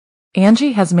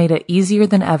Angie has made it easier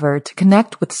than ever to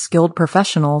connect with skilled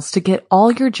professionals to get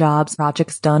all your jobs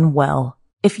projects done well.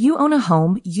 If you own a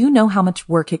home, you know how much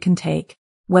work it can take,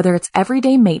 whether it's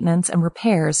everyday maintenance and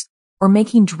repairs or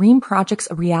making dream projects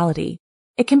a reality.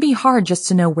 It can be hard just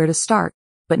to know where to start,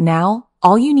 but now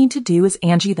all you need to do is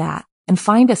Angie that and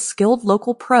find a skilled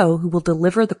local pro who will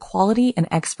deliver the quality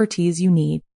and expertise you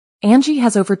need. Angie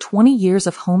has over 20 years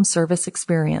of home service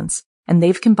experience, and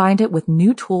they've combined it with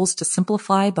new tools to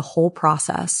simplify the whole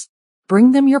process.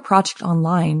 Bring them your project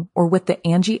online or with the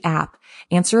Angie app,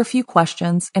 answer a few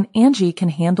questions, and Angie can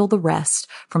handle the rest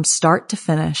from start to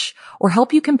finish, or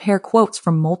help you compare quotes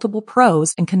from multiple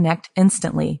pros and connect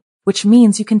instantly, which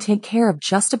means you can take care of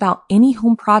just about any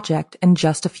home project in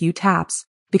just a few taps.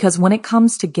 Because when it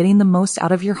comes to getting the most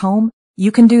out of your home,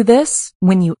 you can do this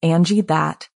when you Angie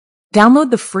that.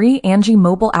 Download the free Angie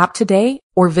mobile app today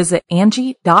or visit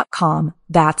Angie.com.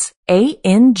 That's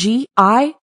ANGI.com.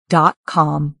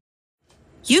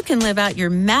 You can live out your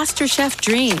MasterChef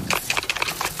dream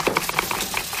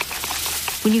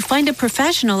when you find a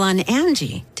professional on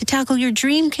Angie to tackle your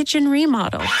dream kitchen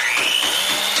remodel.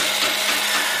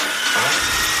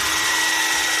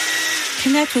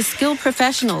 Connect with skilled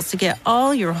professionals to get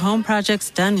all your home projects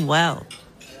done well.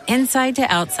 Inside to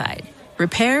outside,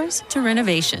 repairs to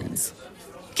renovations.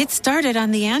 Get started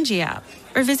on the Angie app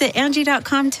or visit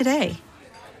Angie.com today.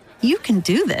 You can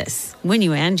do this when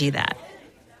you Angie that.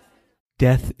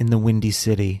 Death in the Windy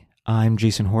City. I'm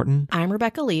Jason Horton. I'm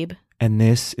Rebecca Lieb. And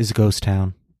this is Ghost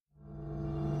Town.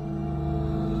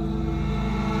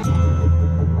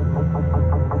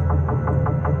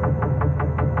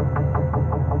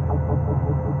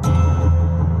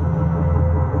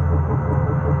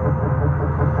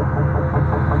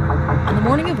 On the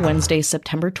morning of Wednesday,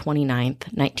 September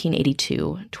 29th,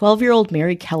 1982, 12-year-old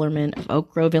Mary Kellerman of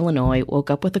Oak Grove, Illinois, woke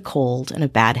up with a cold and a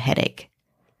bad headache.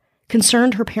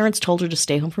 Concerned, her parents told her to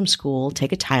stay home from school,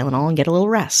 take a Tylenol, and get a little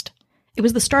rest. It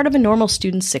was the start of a normal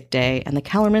student sick day, and the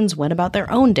Kellermans went about their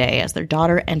own day as their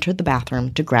daughter entered the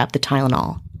bathroom to grab the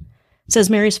Tylenol. Says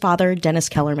Mary's father, Dennis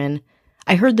Kellerman,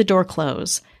 "I heard the door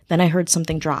close. Then I heard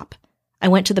something drop. I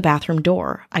went to the bathroom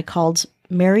door. I called,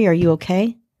 'Mary, are you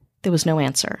okay?' There was no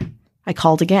answer. I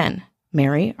called again.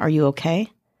 'Mary, are you okay?'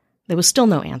 There was still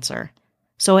no answer.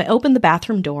 So I opened the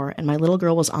bathroom door, and my little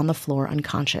girl was on the floor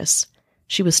unconscious.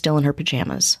 She was still in her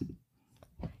pajamas.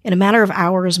 In a matter of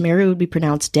hours, Mary would be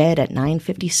pronounced dead at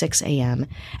 9:56 a.m.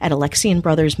 at Alexian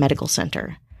Brothers Medical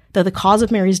Center. Though the cause of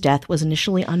Mary's death was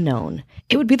initially unknown,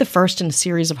 it would be the first in a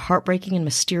series of heartbreaking and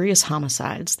mysterious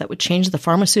homicides that would change the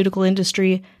pharmaceutical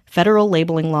industry, federal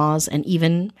labeling laws, and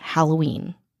even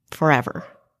Halloween forever.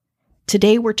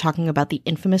 Today, we're talking about the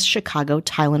infamous Chicago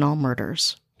Tylenol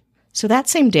murders. So that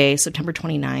same day, September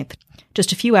 29th,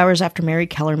 just a few hours after Mary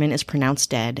Kellerman is pronounced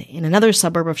dead, in another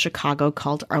suburb of Chicago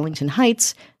called Arlington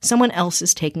Heights, someone else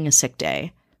is taking a sick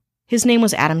day. His name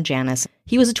was Adam Janis.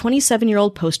 He was a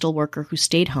 27-year-old postal worker who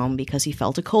stayed home because he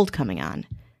felt a cold coming on.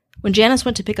 When Janis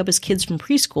went to pick up his kids from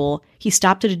preschool, he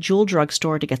stopped at a Jewel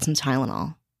drugstore to get some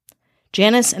Tylenol.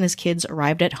 Janis and his kids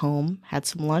arrived at home, had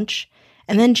some lunch,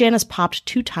 and then Janis popped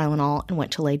 2 Tylenol and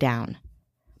went to lay down.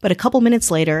 But a couple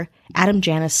minutes later, Adam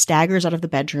Janis staggers out of the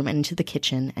bedroom and into the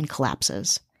kitchen and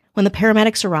collapses. When the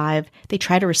paramedics arrive, they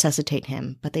try to resuscitate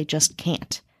him, but they just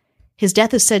can't. His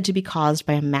death is said to be caused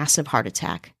by a massive heart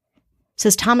attack.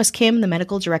 Says Thomas Kim, the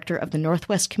medical director of the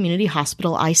Northwest Community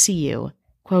Hospital ICU,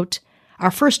 quote, "Our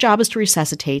first job is to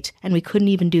resuscitate, and we couldn't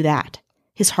even do that.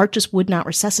 His heart just would not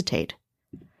resuscitate.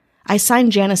 I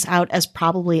signed Janis out as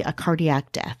probably a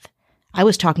cardiac death. I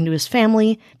was talking to his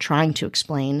family, trying to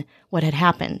explain what had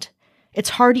happened.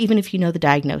 It's hard even if you know the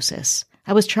diagnosis.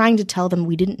 I was trying to tell them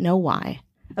we didn't know why."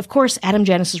 Of course, Adam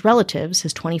Janis's relatives,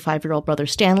 his 25-year-old brother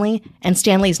Stanley, and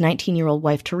Stanley's 19-year-old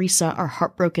wife Teresa, are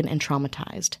heartbroken and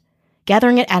traumatized.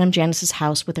 Gathering at Adam Janis's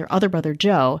house with their other brother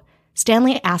Joe,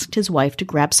 Stanley asked his wife to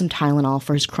grab some Tylenol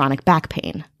for his chronic back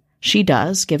pain. She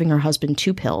does, giving her husband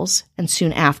 2 pills, and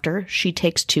soon after, she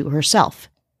takes 2 herself.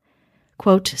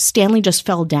 Quote, "Stanley just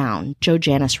fell down," Joe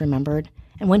Janis remembered,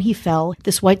 and when he fell,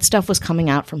 this white stuff was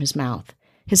coming out from his mouth.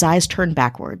 His eyes turned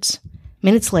backwards.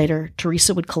 Minutes later,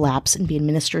 Teresa would collapse and be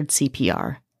administered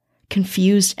CPR.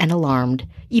 Confused and alarmed,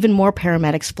 even more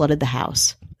paramedics flooded the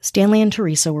house. Stanley and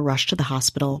Teresa were rushed to the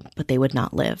hospital, but they would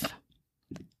not live.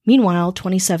 Meanwhile,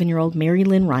 27-year-old Mary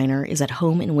Lynn Reiner is at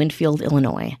home in Winfield,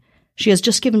 Illinois. She has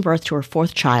just given birth to her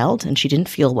 4th child, and she didn't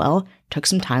feel well, took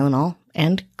some Tylenol,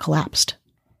 and collapsed.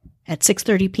 At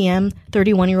 6:30 p.m.,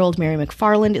 31-year-old Mary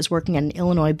McFarland is working at an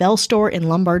Illinois Bell store in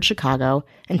Lombard, Chicago,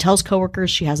 and tells coworkers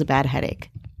she has a bad headache.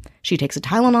 She takes a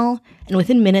Tylenol, and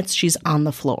within minutes she's on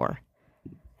the floor.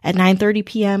 At 9:30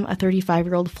 p.m., a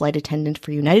 35-year-old flight attendant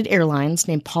for United Airlines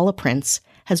named Paula Prince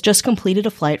has just completed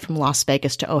a flight from Las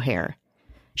Vegas to O'Hare.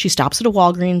 She stops at a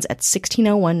Walgreens at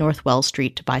 1601 North Wells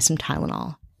Street to buy some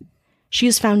Tylenol. She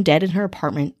is found dead in her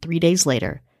apartment 3 days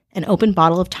later, an open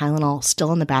bottle of Tylenol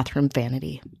still in the bathroom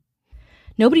vanity.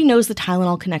 Nobody knows the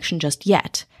Tylenol connection just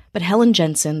yet, but Helen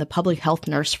Jensen, the public health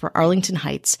nurse for Arlington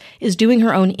Heights, is doing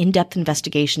her own in-depth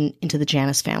investigation into the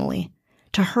Janus family.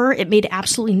 To her, it made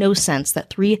absolutely no sense that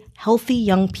 3 healthy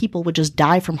young people would just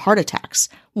die from heart attacks,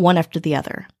 one after the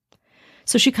other.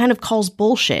 So she kind of calls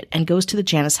bullshit and goes to the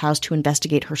Janus house to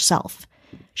investigate herself.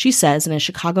 She says in a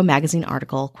Chicago Magazine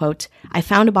article, quote, "I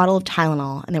found a bottle of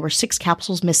Tylenol and there were 6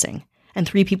 capsules missing and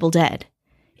 3 people dead.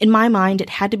 In my mind, it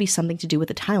had to be something to do with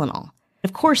the Tylenol.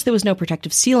 Of course, there was no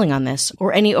protective sealing on this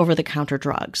or any over-the-counter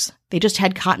drugs. They just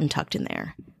had cotton tucked in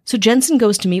there." So Jensen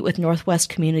goes to meet with Northwest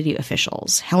community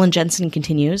officials. Helen Jensen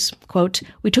continues, quote,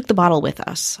 "We took the bottle with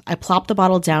us. I plopped the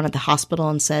bottle down at the hospital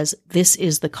and says, 'This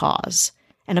is the cause.'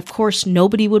 And of course,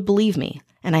 nobody would believe me.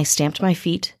 And I stamped my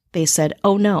feet. They said,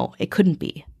 'Oh no, it couldn't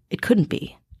be. It couldn't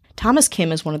be.'" Thomas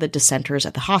Kim is one of the dissenters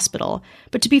at the hospital,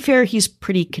 but to be fair, he's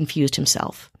pretty confused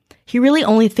himself. He really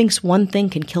only thinks one thing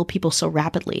can kill people so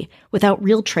rapidly without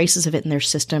real traces of it in their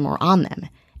system or on them,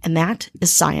 and that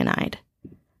is cyanide.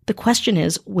 The question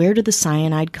is, where did the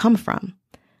cyanide come from?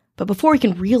 But before he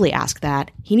can really ask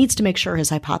that, he needs to make sure his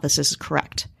hypothesis is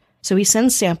correct. So he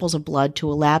sends samples of blood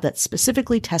to a lab that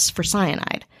specifically tests for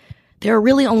cyanide. There are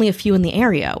really only a few in the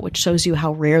area, which shows you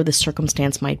how rare this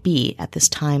circumstance might be at this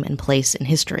time and place in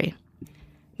history.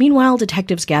 Meanwhile,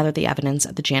 detectives gather the evidence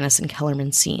at the Janus and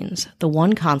Kellerman scenes, the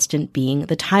one constant being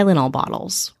the Tylenol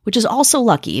bottles, which is also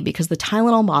lucky because the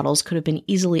Tylenol bottles could have been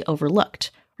easily overlooked.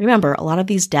 Remember, a lot of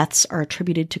these deaths are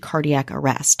attributed to cardiac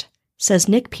arrest. Says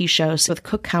Nick Pichos with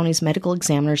Cook County's medical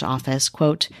examiner's office,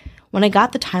 quote, "When I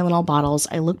got the Tylenol bottles,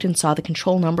 I looked and saw the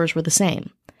control numbers were the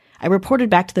same. I reported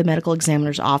back to the medical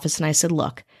examiner's office and I said,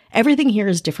 look, everything here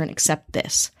is different except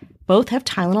this. Both have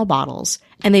Tylenol bottles,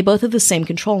 and they both have the same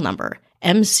control number,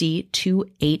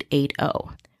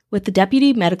 MC2880. With the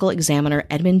deputy medical examiner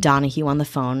Edmund Donahue on the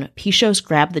phone, Pichos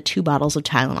grabbed the 2 bottles of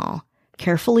Tylenol.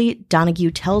 Carefully,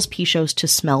 Donahue tells Pichos to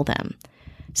smell them.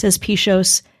 Says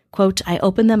Pichos, quote, "I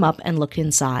opened them up and looked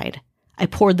inside. I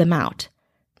poured them out.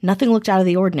 Nothing looked out of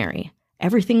the ordinary.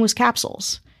 Everything was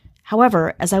capsules.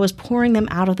 However, as I was pouring them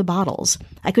out of the bottles,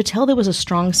 I could tell there was a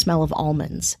strong smell of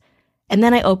almonds. And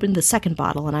then I opened the second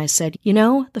bottle and I said, you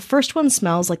know, the first one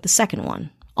smells like the second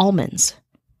one. Almonds."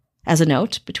 As a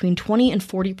note, between 20 and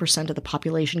 40% of the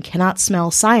population cannot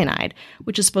smell cyanide,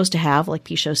 which is supposed to have, like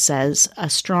Pichos says, a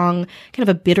strong, kind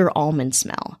of a bitter almond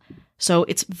smell. So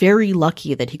it's very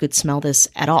lucky that he could smell this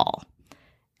at all.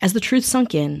 As the truth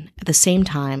sunk in, at the same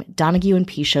time, Donahue and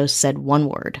Pichos said one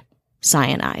word: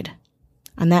 cyanide.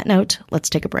 On that note, let's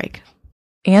take a break.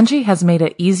 Angie has made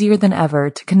it easier than ever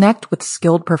to connect with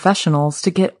skilled professionals to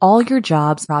get all your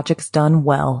jobs projects done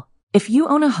well. If you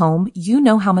own a home, you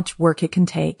know how much work it can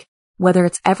take, whether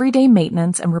it's everyday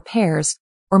maintenance and repairs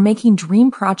or making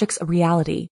dream projects a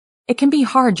reality. It can be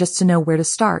hard just to know where to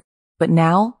start, but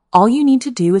now all you need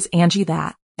to do is Angie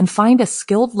that and find a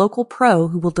skilled local pro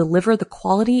who will deliver the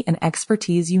quality and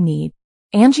expertise you need.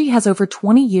 Angie has over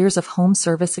 20 years of home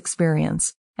service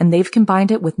experience, and they've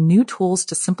combined it with new tools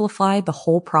to simplify the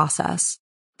whole process.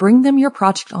 Bring them your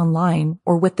project online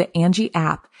or with the Angie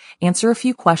app, answer a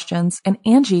few questions, and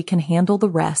Angie can handle the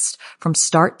rest from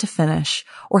start to finish,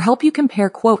 or help you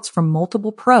compare quotes from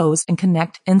multiple pros and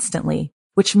connect instantly,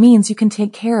 which means you can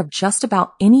take care of just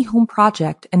about any home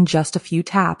project in just a few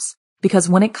taps. Because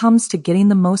when it comes to getting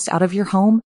the most out of your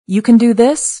home, you can do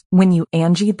this when you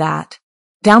Angie that.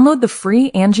 Download the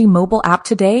free Angie mobile app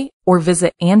today or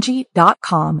visit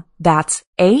Angie.com. That's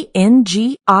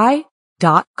ANGI.com.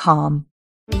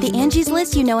 The Angie's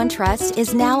List you know and trust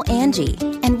is now Angie,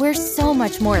 and we're so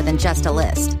much more than just a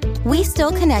list. We still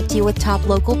connect you with top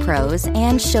local pros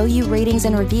and show you ratings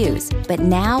and reviews, but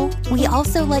now we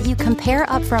also let you compare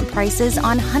upfront prices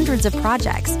on hundreds of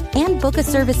projects and book a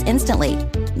service instantly.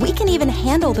 We can even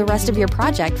handle the rest of your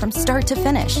project from start to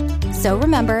finish. So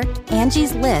remember,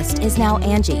 Angie's List is now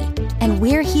Angie, and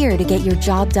we're here to get your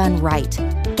job done right.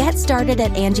 Get started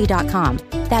at Angie.com.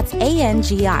 That's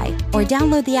ANGI, or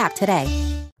download the app today.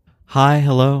 Hi,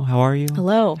 hello, how are you?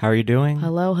 Hello. How are you doing?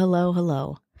 Hello, hello,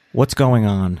 hello. What's going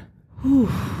on? Whew.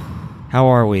 How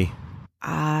are we?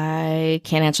 I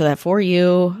can't answer that for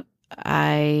you.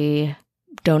 I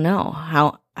don't know.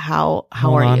 How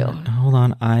are you? Hold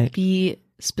on. Be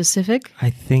specific. I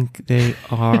think they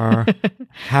are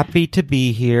happy to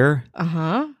be here.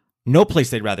 Uh-huh. No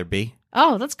place they'd rather be.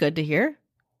 Oh, that's good to hear.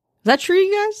 Is that true,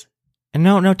 you guys? And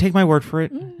no, take my word for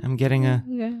it. I'm getting a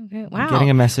Okay. Wow. I'm getting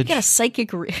a message. You got a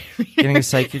psychic read. Getting a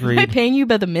psychic Am I read. paying you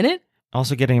by the minute?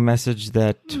 Also getting a message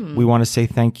that we want to say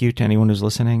thank you to anyone who's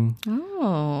listening.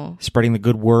 Oh. Spreading the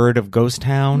good word of Ghost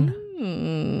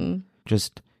Town.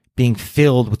 Just being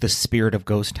filled with the spirit of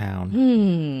Ghost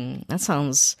Town. That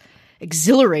sounds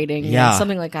exhilarating. Yeah.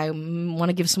 Something like I want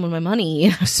to give someone my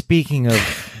money. Speaking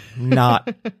of not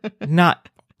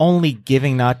only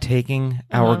giving, not taking,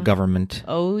 our government.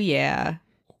 Oh, yeah.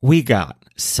 We got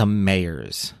some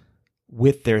mayors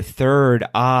with their third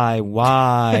eye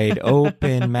wide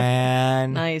open,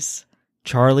 man. Nice.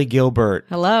 Charlie Gilbert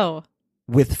Hello.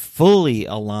 with fully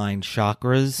aligned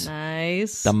chakras.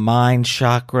 Nice. The mind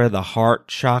chakra, the heart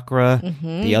chakra,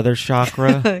 the other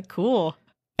chakra. Cool.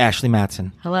 Ashley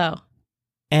Matson. Hello.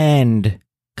 And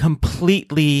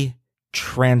completely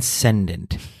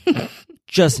transcendent.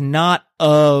 Just not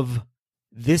of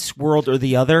this world or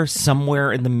the other,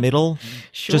 somewhere in the middle.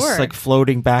 Sure. Just like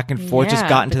floating back and forth, just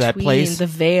gotten to that place. The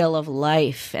veil of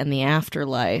life and the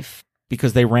afterlife.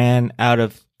 Because they ran out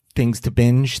of things to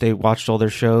binge. They watched all their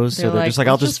shows. So they're just like,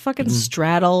 I'll just fucking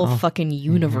straddle fucking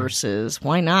universes.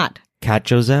 Why not? Cat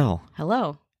Joselle.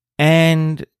 Hello.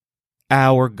 And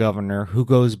our governor, who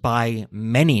goes by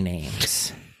many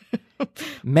names.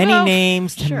 Many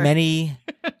names to many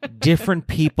different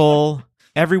people.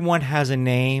 Everyone has a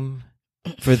name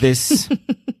for this I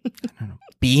don't know,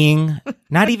 being,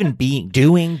 not even being,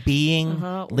 doing, being,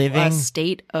 living. A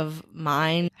state of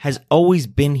mind. Has always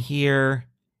been here,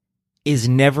 is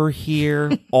never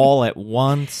here, all at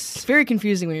once. It's very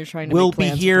confusing when you're trying to will make be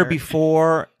plans here with her.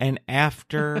 before and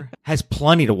after. Has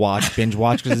plenty to watch, binge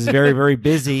watch, because it's very, very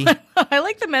busy. I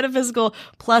like the metaphysical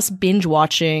plus binge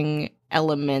watching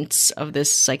elements of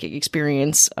this psychic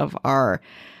experience of our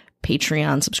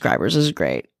Patreon subscribers. This is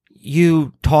great.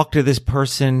 You talk to this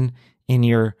person in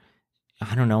your,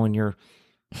 I don't know, in your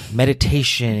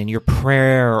meditation, in your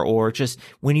prayer, or just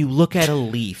when you look at a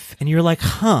leaf and you're like,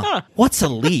 what's a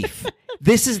leaf?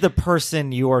 This is the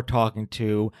person you are talking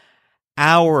to,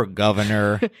 our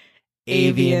governor,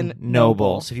 Avian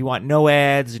Noble. So if you want no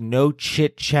ads, no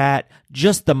chit chat,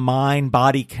 just the mind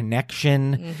body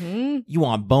connection, you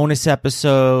want bonus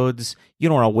episodes, you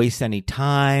don't want to waste any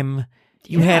time,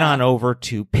 you head on over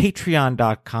to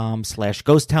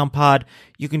patreon.com/ghosttownpod.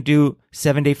 You can do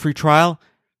 7-day free trial.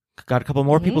 Got a couple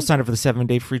more people signed up for the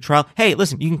 7-day free trial. Hey,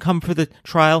 listen, you can come for the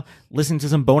trial, listen to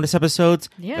some bonus episodes,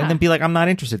 and then be like, I'm not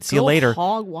interested. See you later.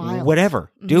 Hog wild.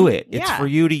 Whatever. Do it. It's Yeah. for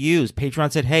you to use.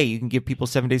 Patreon said, hey, you can give people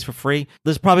 7 days for free.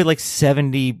 There's probably like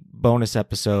 70 bonus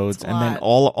episodes, and then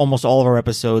almost all of our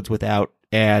episodes without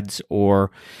ads or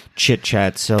chit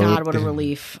chat. So God, what a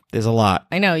relief. There's a lot.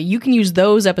 I know. You can use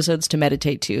those episodes to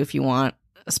meditate too if you want,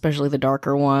 especially the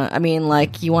darker one. I mean,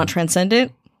 like, you want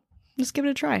transcendent? Just give it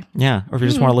a try. Yeah. Or if you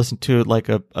just want to listen to like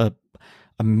a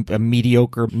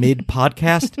mediocre mid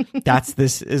podcast, that's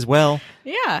this as well.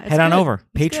 Yeah. Head on over.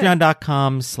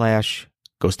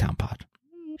 Patreon.com/ghosttownpod.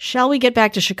 Shall we get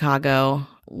back to Chicago,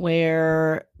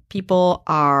 where people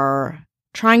are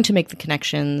trying to make the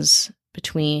connections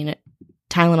between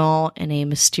Tylenol and a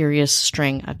mysterious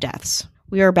string of deaths?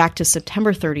 We are back to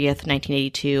September 30th,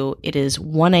 1982. It is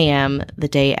 1 a.m., the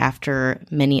day after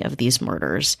many of these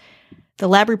murders. The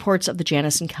lab reports of the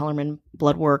Janice and Kellerman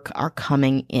blood work are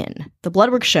coming in. The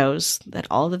blood work shows that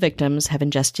all of the victims have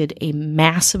ingested a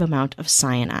massive amount of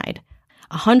cyanide,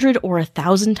 100 or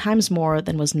 1,000 times more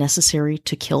than was necessary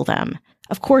to kill them.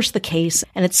 Of course, the case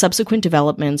and its subsequent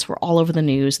developments were all over the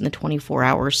news in the 24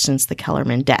 hours since the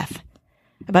Kellerman death.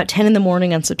 About 10 in the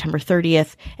morning on September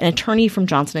 30th, an attorney from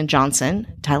Johnson & Johnson,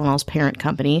 Tylenol's parent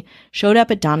company, showed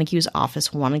up at Donahue's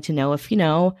office wanting to know if,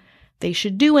 they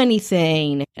should do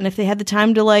anything, and if they had the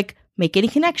time to, make any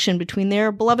connection between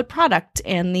their beloved product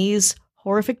and these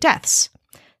horrific deaths.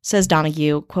 Says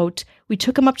Donahue, quote, "We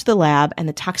took him up to the lab, and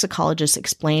the toxicologist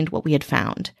explained what we had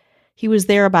found. He was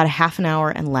there about a half an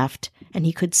hour and left, and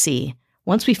he could see.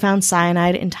 Once we found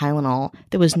cyanide in Tylenol,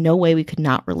 there was no way we could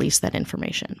not release that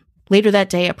information." Later that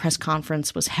day, a press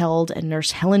conference was held, and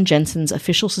nurse Helen Jensen's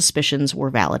official suspicions were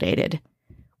validated.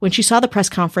 When she saw the press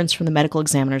conference from the medical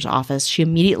examiner's office, she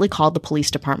immediately called the police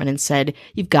department and said,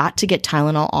 "You've got to get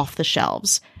Tylenol off the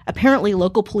shelves." Apparently,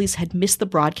 local police had missed the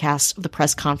broadcast of the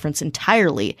press conference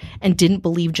entirely and didn't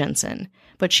believe Jensen.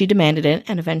 But she demanded it,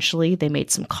 and eventually they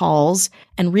made some calls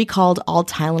and recalled all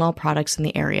Tylenol products in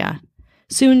the area.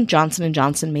 Soon, Johnson &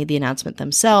 Johnson made the announcement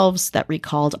themselves that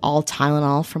recalled all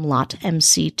Tylenol from lot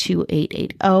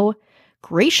MC2880,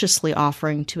 graciously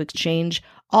offering to exchange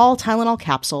all Tylenol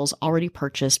capsules already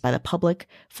purchased by the public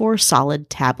for solid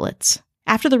tablets.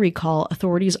 After the recall,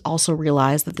 authorities also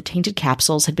realized that the tainted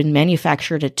capsules had been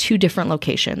manufactured at 2 different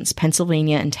locations,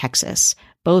 Pennsylvania and Texas,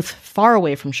 both far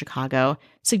away from Chicago,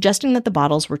 suggesting that the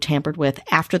bottles were tampered with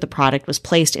after the product was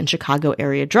placed in Chicago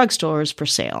area drugstores for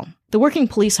sale. The working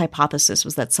police hypothesis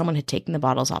was that someone had taken the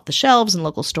bottles off the shelves in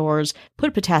local stores,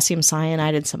 put potassium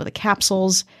cyanide in some of the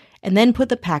capsules, and then put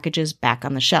the packages back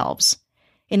on the shelves.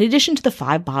 In addition to the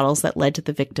 5 bottles that led to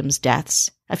the victims'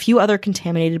 deaths, a few other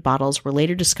contaminated bottles were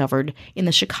later discovered in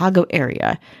the Chicago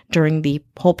area during the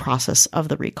whole process of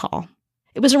the recall.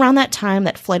 It was around that time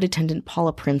that flight attendant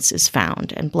Paula Prince is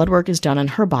found, and blood work is done on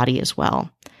her body as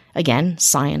well. Again,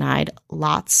 cyanide,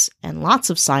 lots and lots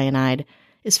of cyanide,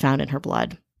 is found in her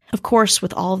blood. Of course,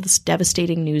 with all of this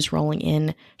devastating news rolling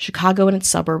in, Chicago and its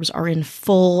suburbs are in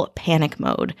full panic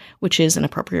mode, which is an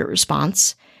appropriate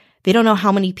response. They don't know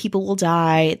how many people will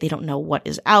die. They don't know what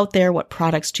is out there, what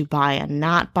products to buy and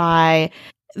not buy.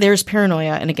 There's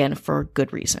paranoia, and again, for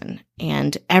good reason.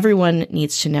 And everyone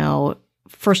needs to know,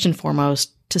 first and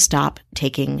foremost, to stop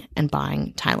taking and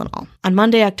buying Tylenol. On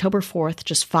Monday, October 4th,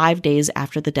 just 5 days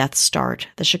after the deaths start,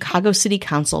 the Chicago City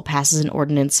Council passes an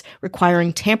ordinance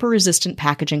requiring tamper-resistant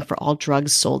packaging for all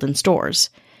drugs sold in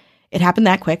stores. It happened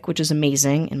that quick, which is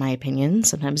amazing, in my opinion.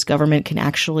 Sometimes government can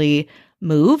actually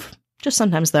move. Just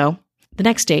sometimes, though. The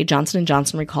next day, Johnson &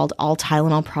 Johnson recalled all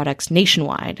Tylenol products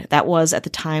nationwide. That was, at the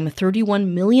time,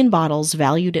 31 million bottles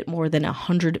valued at more than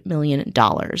 $100 million.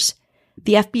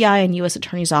 The FBI and U.S.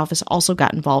 Attorney's Office also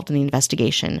got involved in the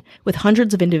investigation, with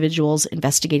hundreds of individuals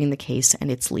investigating the case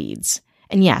and its leads.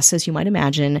 And yes, as you might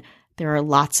imagine, there are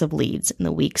lots of leads in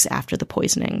the weeks after the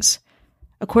poisonings.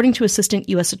 According to Assistant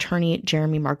U.S. Attorney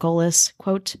Jeremy Margolis,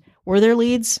 quote, "Were there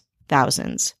leads?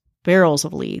 Thousands. Barrels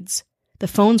of leads. The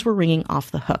phones were ringing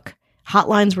off the hook.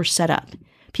 Hotlines were set up.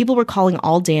 People were calling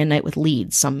all day and night with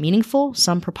leads, some meaningful,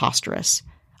 some preposterous.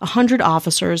 100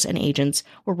 officers and agents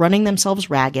were running themselves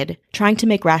ragged, trying to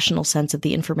make rational sense of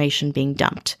the information being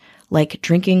dumped, like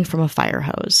drinking from a fire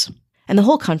hose. And the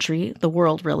whole country, the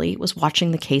world really, was watching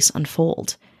the case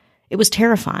unfold. It was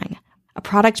terrifying. A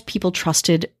product people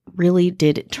trusted really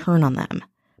did turn on them.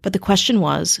 But the question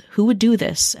was, who would do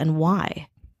this and why?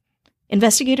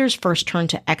 Investigators first turned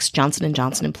to ex-Johnson &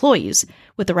 Johnson employees,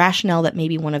 with the rationale that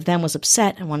maybe one of them was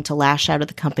upset and wanted to lash out at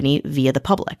the company via the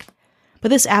public. But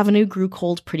this avenue grew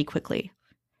cold pretty quickly.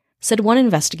 Said one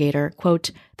investigator, quote,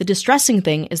 "The distressing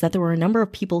thing is that there were a number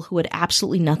of people who had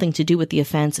absolutely nothing to do with the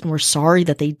offense and were sorry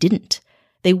that they didn't.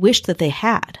 They wished that they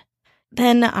had."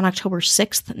 Then, on October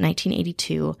 6th,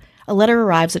 1982, a letter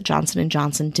arrives at Johnson &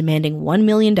 Johnson demanding $1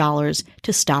 million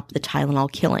to stop the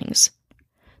Tylenol killings.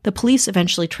 The police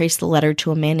eventually traced the letter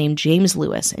to a man named James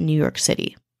Lewis in New York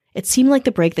City. It seemed like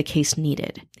the break the case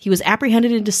needed. He was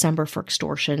apprehended in December for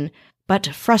extortion, but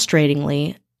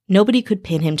frustratingly, nobody could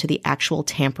pin him to the actual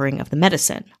tampering of the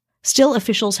medicine. Still,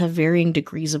 officials have varying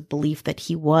degrees of belief that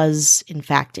he was, in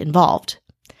fact, involved.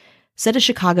 Said a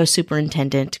Chicago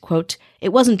superintendent, quote,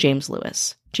 "It wasn't James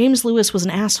Lewis. James Lewis was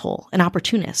an asshole, an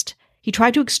opportunist. He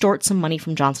tried to extort some money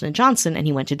from Johnson & Johnson and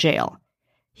he went to jail.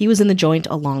 He was in the joint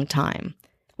a long time.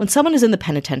 When someone is in the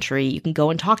penitentiary, you can go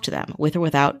and talk to them, with or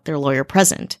without their lawyer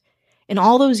present. In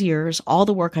all those years, all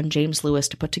the work on James Lewis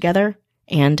to put together,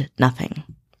 and nothing."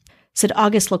 Said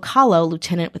August Locallo,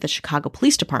 lieutenant with the Chicago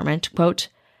Police Department, quote,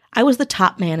 "I was the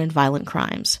top man in violent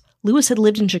crimes. Lewis had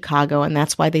lived in Chicago, and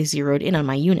that's why they zeroed in on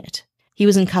my unit. He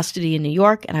was in custody in New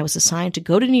York, and I was assigned to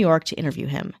go to New York to interview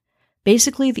him.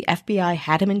 Basically, the FBI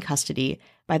had him in custody.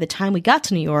 By the time we got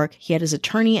to New York, he had his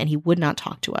attorney, and he would not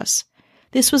talk to us.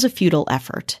 This was a futile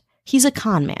effort. He's a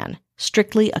con man,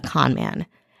 strictly a con man,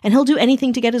 and he'll do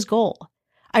anything to get his goal.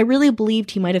 I really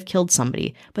believed he might have killed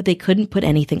somebody, but they couldn't put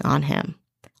anything on him."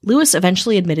 Lewis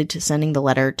eventually admitted to sending the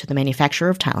letter to the manufacturer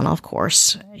of Tylenol, of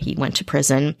course. He went to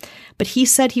prison, but he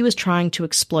said he was trying to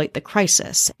exploit the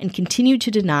crisis and continued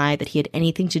to deny that he had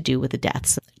anything to do with the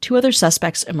deaths. 2 other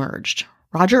suspects emerged.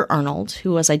 Roger Arnold,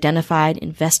 who was identified,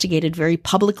 investigated very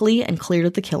publicly, and cleared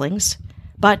of the killings.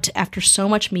 But after so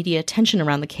much media attention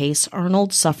around the case,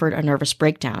 Arnold suffered a nervous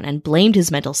breakdown and blamed his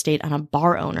mental state on a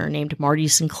bar owner named Marty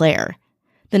Sinclair.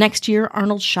 The next year,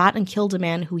 Arnold shot and killed a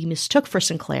man who he mistook for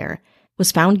Sinclair,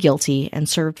 was found guilty, and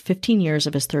served 15 years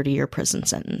of his 30-year prison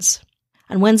sentence.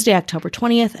 On Wednesday, October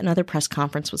 20th, another press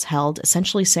conference was held,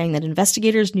 essentially saying that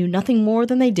investigators knew nothing more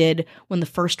than they did when the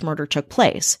first murder took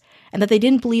place, and that they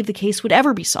didn't believe the case would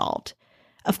ever be solved.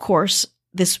 Of course,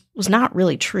 this was not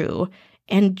really true,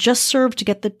 and just served to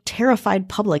get the terrified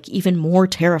public even more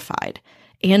terrified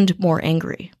and more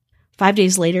angry. 5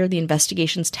 days later, the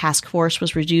investigations task force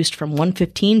was reduced from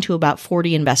 115 to about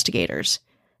 40 investigators.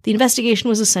 The investigation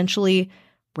was essentially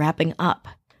wrapping up,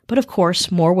 But of course,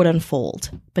 more would unfold,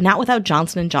 but not without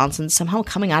Johnson & Johnson somehow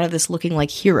coming out of this looking like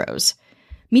heroes.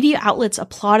 Media outlets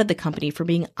applauded the company for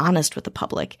being honest with the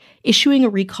public, issuing a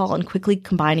recall and quickly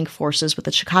combining forces with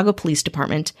the Chicago Police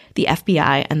Department, the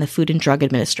FBI, and the Food and Drug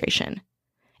Administration.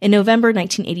 In November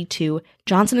 1982,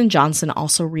 Johnson & Johnson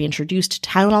also reintroduced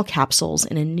Tylenol capsules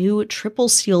in a new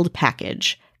triple-sealed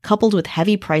package, coupled with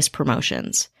heavy price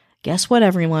promotions. Guess what,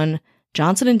 everyone?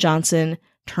 Johnson & Johnson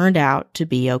turned out to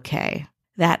be okay.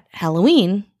 That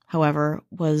Halloween, however,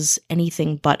 was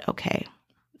anything but okay.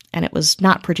 And it was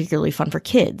not particularly fun for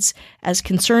kids, as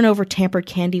concern over tampered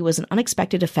candy was an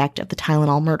unexpected effect of the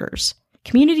Tylenol murders.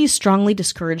 Communities strongly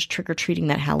discouraged trick-or-treating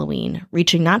that Halloween,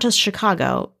 reaching not just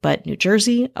Chicago, but New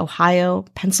Jersey, Ohio,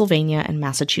 Pennsylvania, and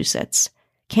Massachusetts.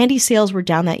 Candy sales were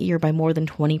down that year by more than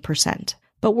 20%.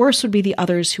 But worse would be the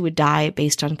others who would die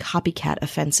based on copycat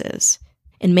offenses.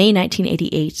 In May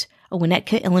 1988, a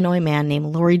Winnetka, Illinois man named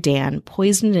Lori Dan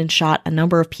poisoned and shot a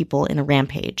number of people in a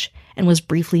rampage and was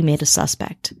briefly made a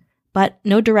suspect. But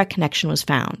no direct connection was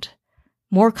found.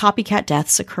 More copycat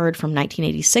deaths occurred from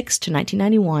 1986 to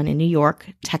 1991 in New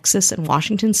York, Texas, and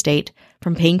Washington state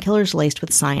from painkillers laced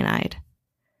with cyanide.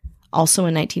 Also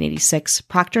in 1986,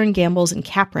 Procter & Gamble's in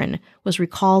Capron was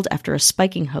recalled after a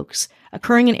spiking hoax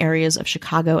occurring in areas of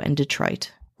Chicago and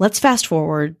Detroit. Let's fast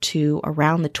forward to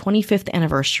around the 25th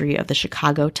anniversary of the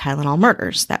Chicago Tylenol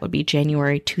murders. That would be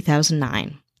January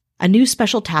 2009. A new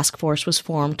special task force was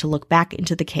formed to look back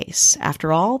into the case.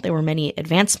 After all, there were many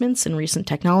advancements in recent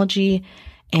technology,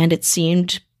 and it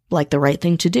seemed like the right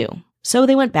thing to do. So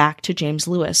they went back to James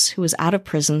Lewis, who was out of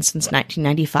prison since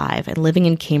 1995 and living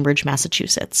in Cambridge,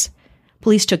 Massachusetts.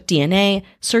 Police took DNA,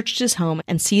 searched his home,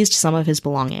 and seized some of his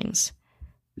belongings.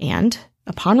 And,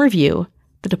 upon review,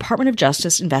 the Department of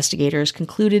Justice investigators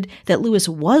concluded that Lewis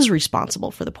was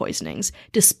responsible for the poisonings,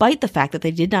 despite the fact that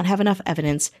they did not have enough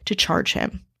evidence to charge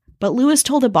him. But Lewis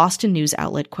told a Boston news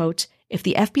outlet, quote, "If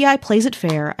the FBI plays it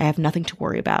fair, I have nothing to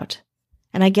worry about."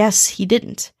 And I guess he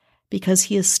didn't, because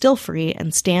he is still free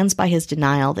and stands by his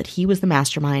denial that he was the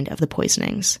mastermind of the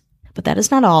poisonings. But that is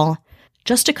not all.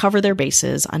 Just to cover their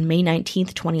bases, on May 19,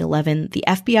 2011, the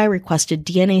FBI requested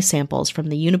DNA samples from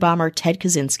the Unabomber Ted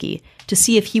Kaczynski to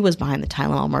see if he was behind the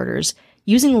Tylenol murders,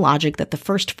 using the logic that the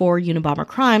first 4 Unabomber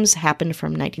crimes happened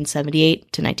from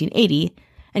 1978 to 1980,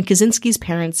 and Kaczynski's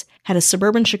parents had a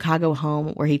suburban Chicago home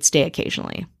where he'd stay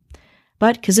occasionally.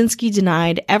 But Kaczynski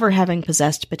denied ever having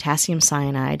possessed potassium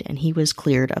cyanide, and he was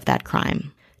cleared of that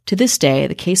crime. To this day,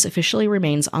 the case officially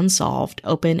remains unsolved,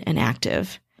 open, and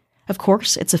active. Of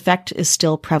course, its effect is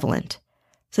still prevalent.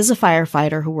 Says a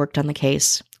firefighter who worked on the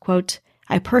case, quote,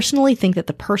 "I personally think that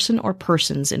the person or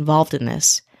persons involved in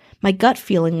this, my gut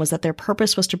feeling was that their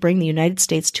purpose was to bring the United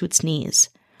States to its knees.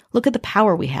 Look at the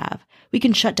power we have. We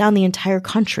can shut down the entire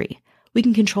country. We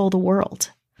can control the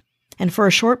world." And for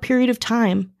a short period of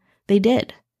time, they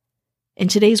did. In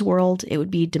today's world, it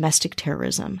would be domestic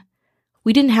terrorism.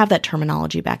 We didn't have that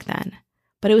terminology back then,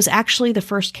 but it was actually the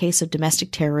first case of domestic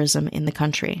terrorism in the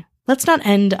country. Let's not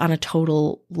end on a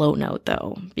total low note,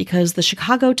 though, because the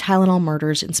Chicago Tylenol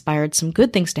murders inspired some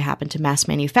good things to happen to mass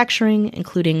manufacturing,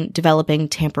 including developing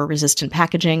tamper-resistant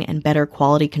packaging and better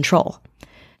quality control.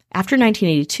 After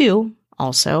 1982,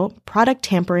 also, product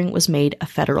tampering was made a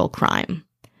federal crime.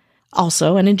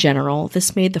 Also, and in general,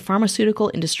 this made the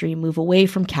pharmaceutical industry move away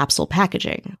from capsule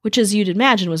packaging, which, as you'd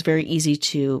imagine, was very easy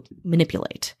to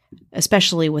manipulate,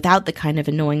 especially without the kind of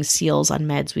annoying seals on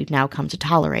meds we've now come to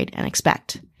tolerate and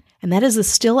expect. And that is the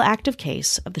still active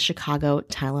case of the Chicago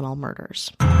Tylenol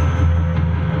murders.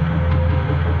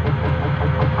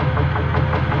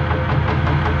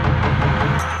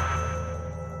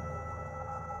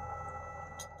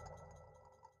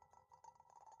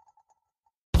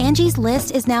 Angie's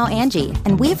List is now Angie,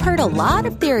 and we've heard a lot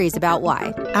of theories about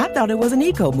why. I thought it was an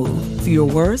eco move. Fewer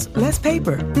words, less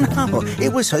paper. No,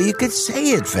 it was so you could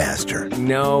say it faster.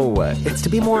 No, it's to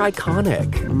be more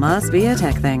iconic. Must be a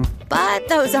tech thing. But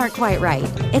those aren't quite right.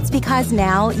 It's because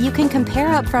now you can compare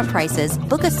upfront prices,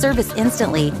 book a service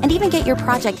instantly, and even get your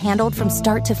project handled from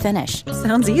start to finish.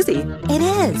 Sounds easy. It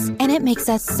is, and it makes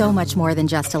us so much more than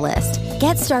just a list.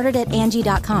 Get started at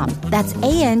Angie.com. That's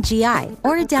ANGI,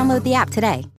 or download the app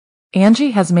today.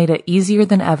 Angie has made it easier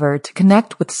than ever to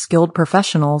connect with skilled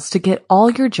professionals to get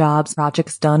all your jobs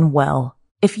projects done well.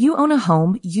 If you own a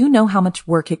home, you know how much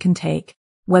work it can take,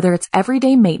 whether it's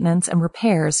everyday maintenance and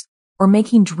repairs or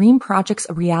making dream projects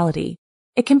a reality.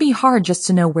 It can be hard just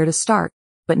to know where to start,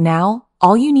 but now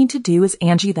all you need to do is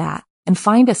Angie that and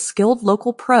find a skilled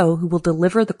local pro who will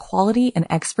deliver the quality and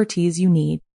expertise you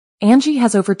need. Angie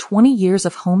has over 20 years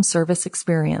of home service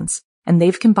experience, and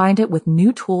they've combined it with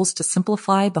new tools to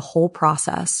simplify the whole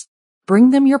process.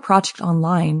 Bring them your project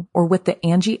online or with the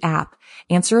Angie app,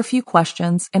 answer a few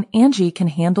questions, and Angie can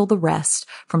handle the rest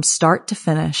from start to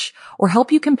finish or help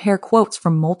you compare quotes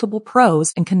from multiple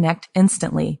pros and connect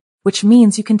instantly, which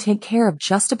means you can take care of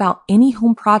just about any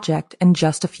home project in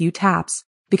just a few taps.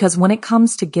 Because when it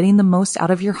comes to getting the most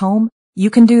out of your home, you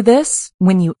can do this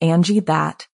when you Angie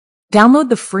that. Download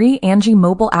the free Angie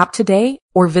mobile app today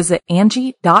or visit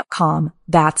Angie.com.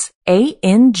 That's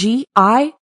ANGI.com.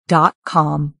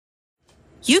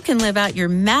 You can live out your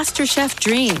MasterChef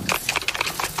dreams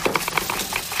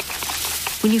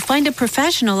when you find a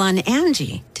professional on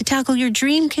Angie to tackle your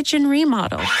dream kitchen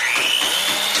remodel.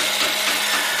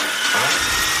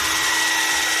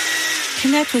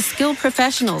 Connect with skilled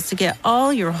professionals to get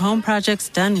all your home projects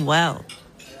done well.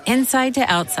 Inside to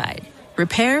outside,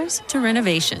 repairs to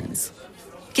renovations.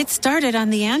 Get started on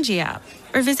the Angie app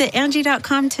or visit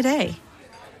Angie.com today.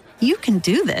 You can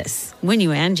do this when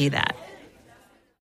you Angie that.